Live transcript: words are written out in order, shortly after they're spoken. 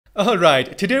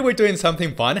Alright, today we're doing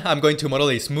something fun. I'm going to model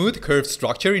a smooth curved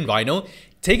structure in Rhino,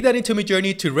 take that into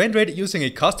Midjourney to render it using a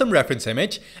custom reference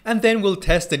image, and then we'll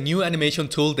test the new animation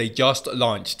tool they just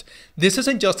launched. This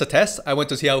isn't just a test, I want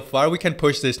to see how far we can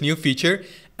push this new feature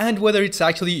and whether it's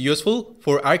actually useful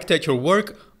for architectural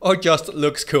work or just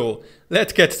looks cool.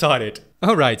 Let's get started.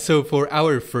 Alright, so for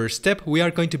our first step, we are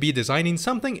going to be designing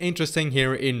something interesting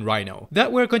here in Rhino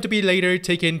that we're going to be later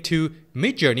taken to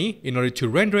Midjourney in order to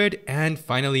render it and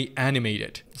finally animate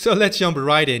it. So let's jump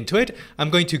right into it. I'm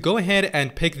going to go ahead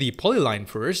and pick the polyline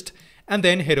first and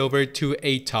then head over to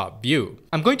a top view.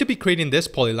 I'm going to be creating this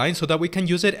polyline so that we can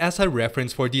use it as a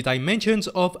reference for the dimensions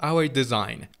of our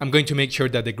design. I'm going to make sure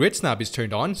that the grid snap is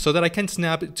turned on so that I can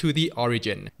snap to the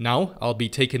origin. Now I'll be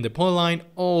taking the polyline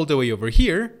all the way over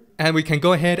here. And we can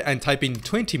go ahead and type in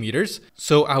 20 meters.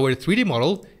 So our 3D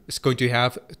model is going to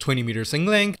have 20 meters in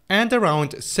length and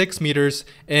around 6 meters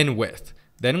in width.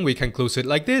 Then we can close it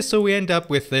like this so we end up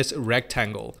with this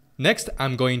rectangle. Next,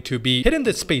 I'm going to be hitting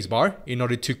the spacebar in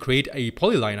order to create a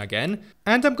polyline again.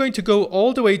 And I'm going to go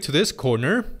all the way to this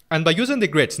corner. And by using the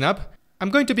grid snap, I'm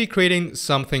going to be creating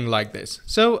something like this.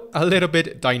 So a little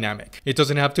bit dynamic. It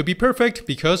doesn't have to be perfect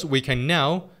because we can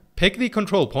now pick the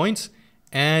control points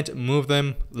and move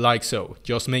them like so.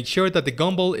 Just make sure that the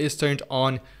gumball is turned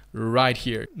on right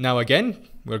here. Now again,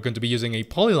 we're going to be using a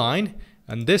polyline,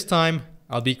 and this time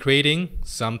I'll be creating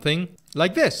something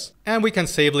like this. And we can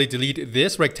safely delete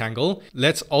this rectangle.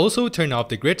 Let's also turn off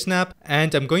the grid snap,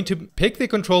 and I'm going to pick the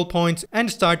control points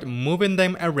and start moving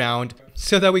them around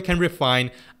so that we can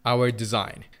refine our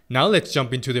design. Now let's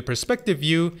jump into the perspective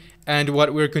view, and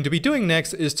what we're going to be doing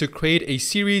next is to create a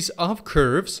series of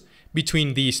curves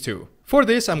between these two. For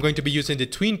this, I'm going to be using the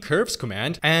tween curves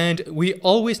command, and we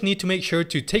always need to make sure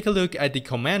to take a look at the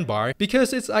command bar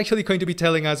because it's actually going to be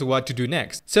telling us what to do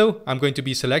next. So I'm going to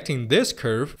be selecting this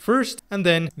curve first and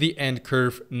then the end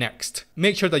curve next.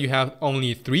 Make sure that you have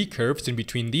only 3 curves in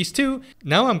between these two.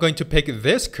 Now I'm going to pick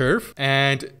this curve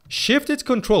and shift its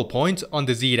control point on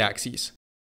the z-axis,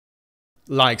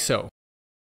 like so.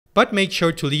 But make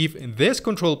sure to leave this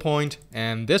control point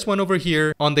and this one over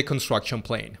here on the construction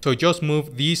plane. So just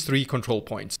move these 3 control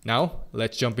points. Now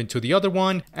let's jump into the other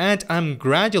one, and I'm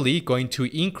gradually going to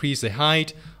increase the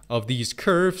height of these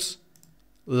curves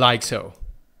like so.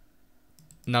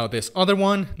 Now this other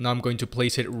one, now I'm going to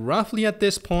place it roughly at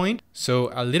this point,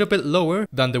 so a little bit lower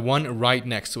than the one right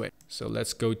next to it. So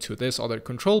let's go to this other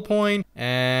control point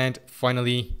and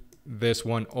finally this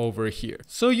one over here.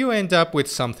 So you end up with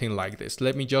something like this.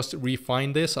 Let me just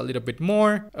refine this a little bit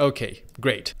more. Okay,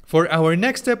 great. For our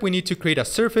next step, we need to create a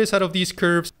surface out of these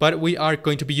curves, but we are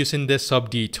going to be using the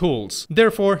sub D tools.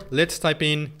 Therefore, let's type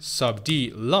in sub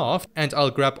D loft, and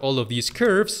I'll grab all of these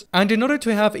curves. And in order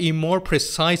to have a more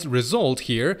precise result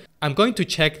here, I'm going to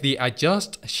check the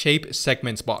adjust shape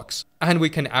segments box. And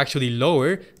we can actually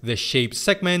lower the shape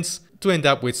segments to end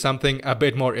up with something a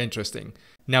bit more interesting.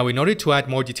 Now, in order to add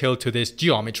more detail to this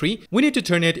geometry, we need to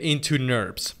turn it into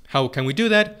NURBS. How can we do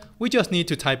that? We just need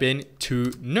to type in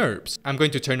 2 NURBS. I'm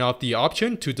going to turn off the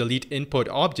option to delete input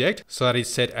object so that it's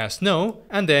set as no,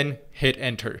 and then hit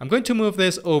enter. I'm going to move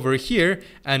this over here.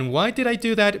 And why did I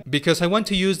do that? Because I want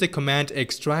to use the command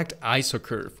extract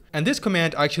isocurve. And this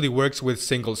command actually works with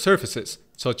single surfaces,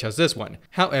 such as this one.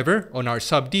 However, on our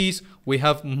sub Ds, we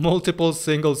have multiple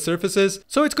single surfaces,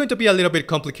 so it's going to be a little bit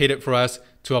complicated for us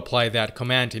to apply that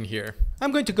command in here.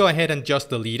 I'm going to go ahead and just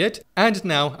delete it. And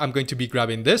now I'm going to be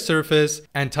grabbing this surface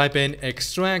and type in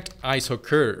extract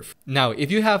isocurve. Now, if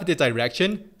you have the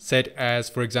direction set as,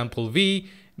 for example, V,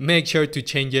 make sure to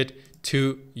change it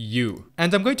to U.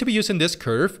 And I'm going to be using this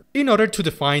curve in order to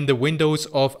define the windows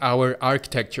of our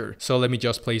architecture. So let me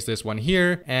just place this one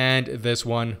here and this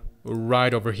one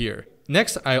right over here.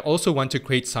 Next, I also want to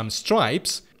create some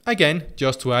stripes, again,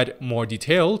 just to add more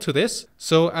detail to this.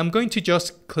 So I'm going to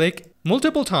just click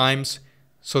multiple times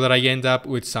so that I end up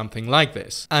with something like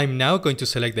this. I'm now going to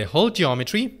select the whole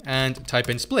geometry and type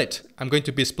in split. I'm going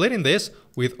to be splitting this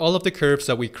with all of the curves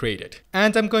that we created.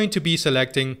 And I'm going to be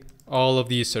selecting all of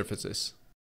these surfaces.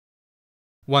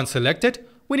 Once selected,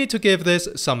 we need to give this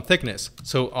some thickness.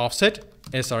 So offset,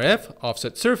 SRF,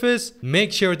 offset surface.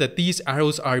 Make sure that these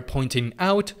arrows are pointing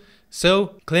out.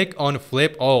 So click on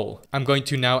flip all. I'm going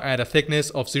to now add a thickness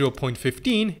of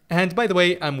 0.15. And by the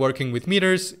way, I'm working with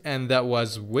meters and that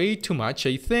was way too much,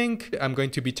 I think. I'm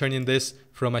going to be turning this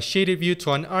from a shaded view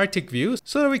to an Arctic view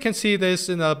so that we can see this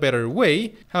in a better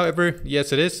way. However,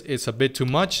 yes, it is. It's a bit too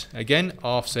much. Again,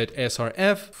 offset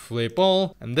SRF, flip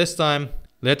all. And this time,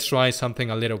 let's try something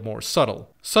a little more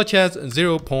subtle, such as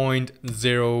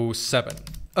 0.07.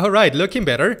 Alright, looking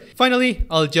better. Finally,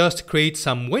 I'll just create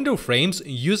some window frames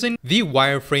using the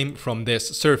wireframe from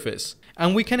this surface.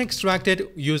 And we can extract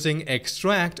it using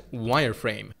extract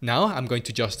wireframe. Now I'm going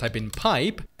to just type in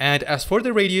pipe, and as for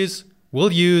the radius,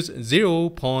 we'll use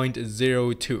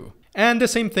 0.02. And the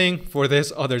same thing for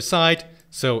this other side.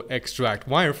 So extract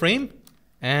wireframe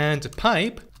and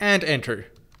pipe and enter.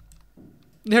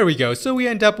 There we go. So we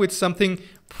end up with something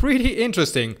pretty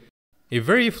interesting. A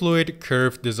very fluid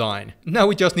curved design. Now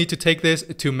we just need to take this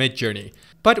to Midjourney.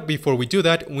 But before we do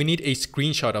that, we need a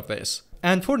screenshot of this.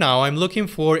 And for now, I'm looking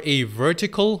for a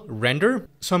vertical render.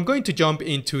 So I'm going to jump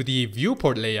into the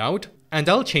viewport layout, and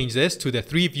I'll change this to the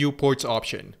 3 viewports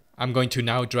option. I'm going to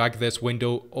now drag this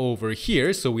window over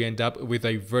here so we end up with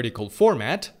a vertical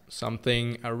format,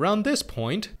 something around this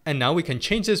point. And now we can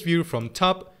change this view from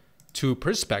top to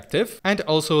perspective, and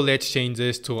also let's change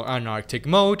this to Antarctic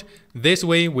mode. This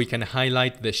way we can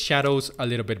highlight the shadows a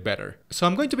little bit better. So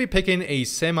I'm going to be picking a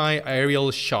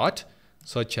semi-aerial shot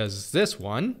such as this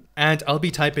one, and I'll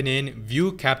be typing in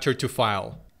view capture to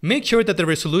file. Make sure that the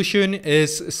resolution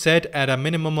is set at a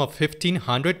minimum of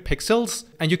 1500 pixels,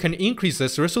 and you can increase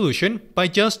this resolution by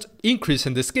just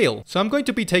increasing the scale. So I'm going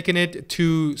to be taking it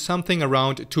to something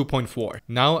around 2.4.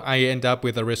 Now I end up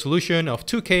with a resolution of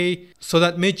 2K so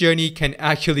that Midjourney can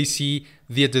actually see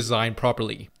the design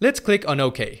properly. Let's click on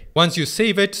OK. Once you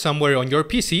save it somewhere on your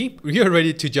PC, you're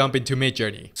ready to jump into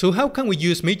Midjourney. So how can we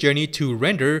use Midjourney to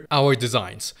render our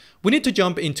designs? We need to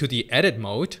jump into the edit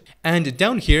mode, and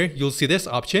down here you'll see this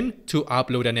option to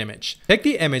upload an image. Take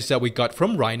the image that we got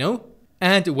from Rhino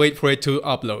and wait for it to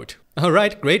upload.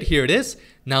 Alright, great, here it is.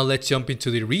 Now let's jump into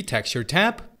the retexture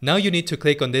tab. Now you need to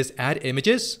click on this add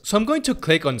images. So I'm going to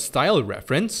click on style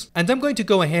reference, and I'm going to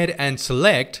go ahead and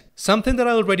select something that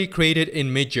I already created in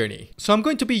Midjourney. So I'm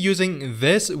going to be using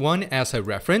this one as a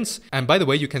reference. And by the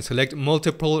way, you can select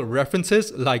multiple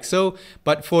references like so,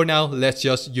 but for now, let's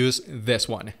just use this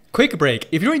one. Quick break.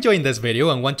 If you're enjoying this video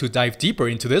and want to dive deeper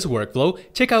into this workflow,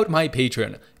 check out my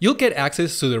Patreon. You'll get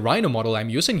access to the Rhino model I'm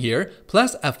using here,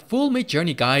 plus a full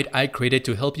Midjourney guide I created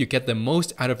to help you get the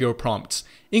most out of your prompts,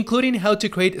 including how to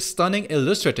create stunning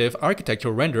illustrative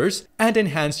architectural renders and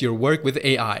enhance your work with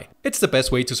AI. It's the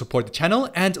best way to support the channel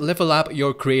and level up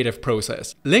your creative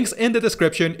process. Links in the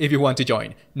description if you want to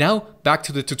join. Now, back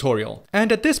to the tutorial.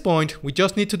 And at this point, we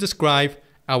just need to describe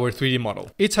our 3D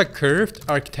model. It's a curved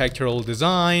architectural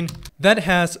design that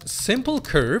has simple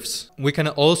curves. We can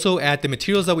also add the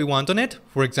materials that we want on it.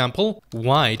 For example,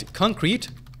 white concrete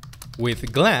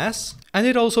with glass. And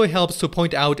it also helps to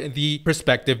point out the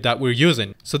perspective that we're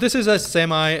using. So this is a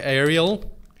semi-aerial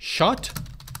shot.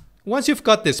 Once you've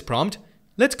got this prompt,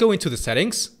 let's go into the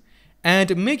settings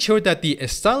and make sure that the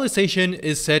stylization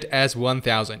is set as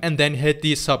 1000, and then hit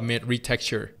the submit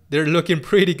retexture. They're looking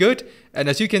pretty good. And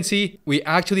as you can see, we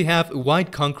actually have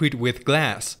white concrete with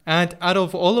glass. And out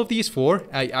of all of these 4,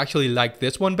 I actually like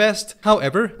this one best.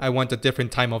 However, I want a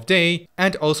different time of day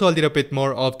and also a little bit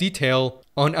more of detail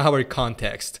on our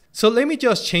context. So let me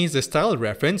just change the style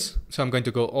reference. So I'm going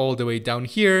to go all the way down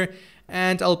here,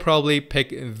 and I'll probably pick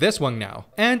this one now.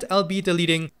 And I'll be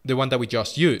deleting the one that we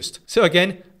just used. So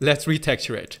again, let's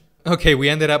retexture it. Okay, we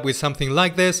ended up with something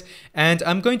like this, and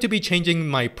I'm going to be changing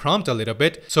my prompt a little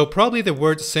bit. So probably the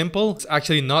word simple is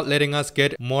actually not letting us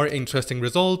get more interesting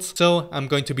results, so I'm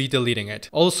going to be deleting it.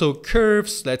 Also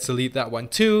curves, let's delete that one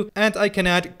too. And I can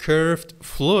add curved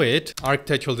fluid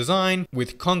architectural design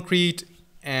with concrete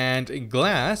and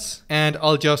glass, and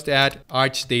I'll just add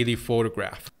arch daily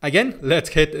photograph. Again, let's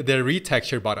hit the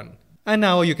retexture button. And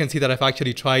now you can see that I've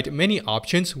actually tried many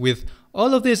options with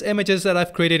all of these images that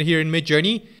I've created here in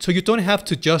Midjourney. So you don't have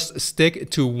to just stick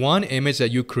to one image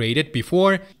that you created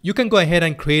before. You can go ahead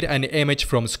and create an image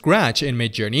from scratch in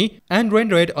Midjourney and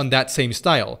render it on that same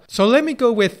style. So let me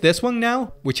go with this one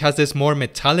now, which has this more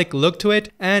metallic look to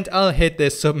it, and I'll hit the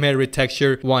submit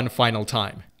retexture one final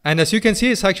time. And as you can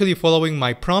see, it's actually following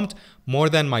my prompt more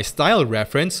than my style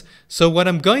reference. So what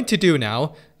I'm going to do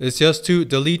now is just to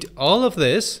delete all of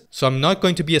this. So I'm not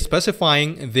going to be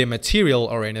specifying the material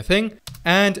or anything.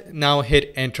 And now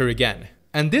hit enter again.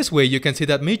 And this way you can see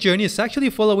that Midjourney is actually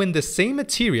following the same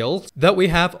material that we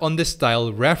have on the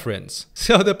style reference.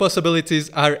 So the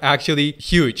possibilities are actually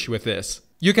huge with this.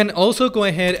 You can also go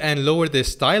ahead and lower the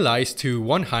stylize to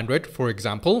 100, for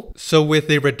example. So with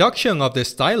the reduction of the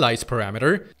stylize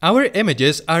parameter, our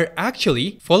images are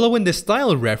actually following the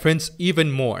style reference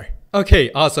even more.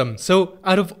 Okay, awesome. So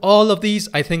out of all of these,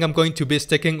 I think I'm going to be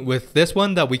sticking with this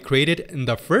one that we created in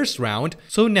the first round.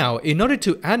 So now, in order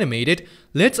to animate it,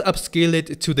 let's upscale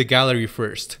it to the gallery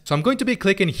first. So I'm going to be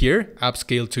clicking here,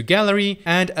 upscale to gallery.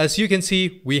 And as you can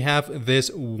see, we have this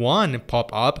one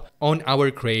pop up on our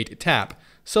create tab.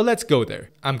 So let's go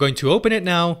there. I'm going to open it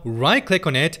now, right click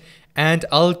on it, and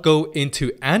I'll go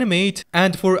into animate.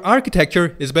 And for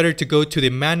architecture, it's better to go to the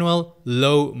manual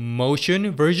low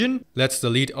motion version. Let's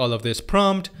delete all of this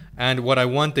prompt. And what I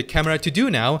want the camera to do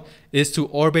now is to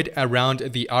orbit around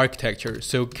the architecture.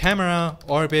 So camera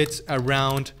orbits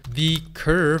around the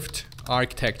curved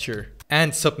architecture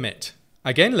and submit.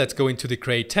 Again, let's go into the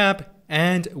create tab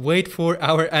and wait for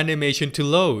our animation to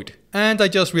load. And I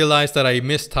just realized that I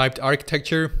mistyped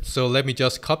architecture. So let me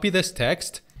just copy this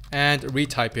text and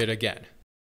retype it again.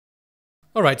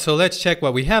 Alright, so let's check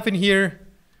what we have in here.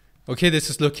 Okay, this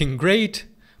is looking great,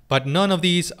 but none of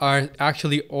these are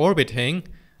actually orbiting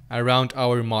around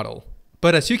our model.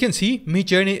 But as you can see,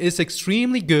 Midjourney is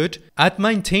extremely good at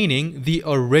maintaining the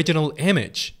original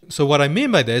image. So what I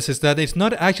mean by this is that it's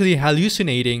not actually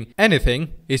hallucinating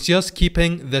anything, it's just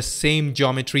keeping the same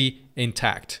geometry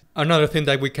intact. Another thing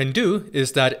that we can do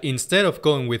is that instead of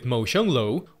going with motion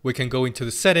low, we can go into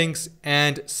the settings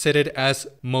and set it as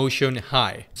motion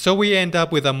high. So we end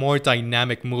up with a more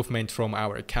dynamic movement from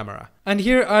our camera. And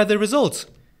here are the results.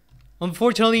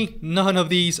 Unfortunately, none of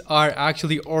these are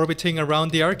actually orbiting around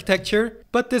the architecture,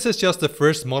 but this is just the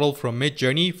first model from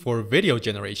Midjourney for video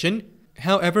generation.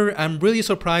 However, I'm really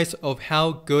surprised of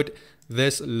how good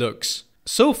this looks.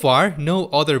 So far, no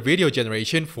other video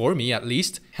generation, for me at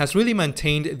least, has really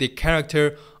maintained the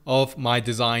character of my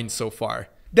design so far.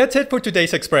 That's it for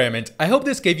today's experiment. I hope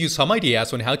this gave you some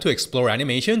ideas on how to explore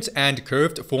animations and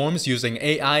curved forms using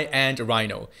AI and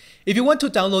Rhino. If you want to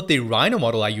download the Rhino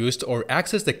model I used or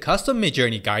access the custom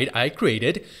Midjourney guide I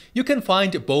created, you can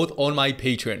find both on my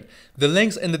Patreon. The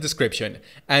link's in the description.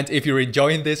 And if you're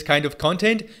enjoying this kind of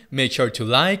content, make sure to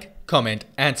like, comment,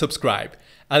 and subscribe.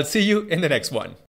 I'll see you in the next one.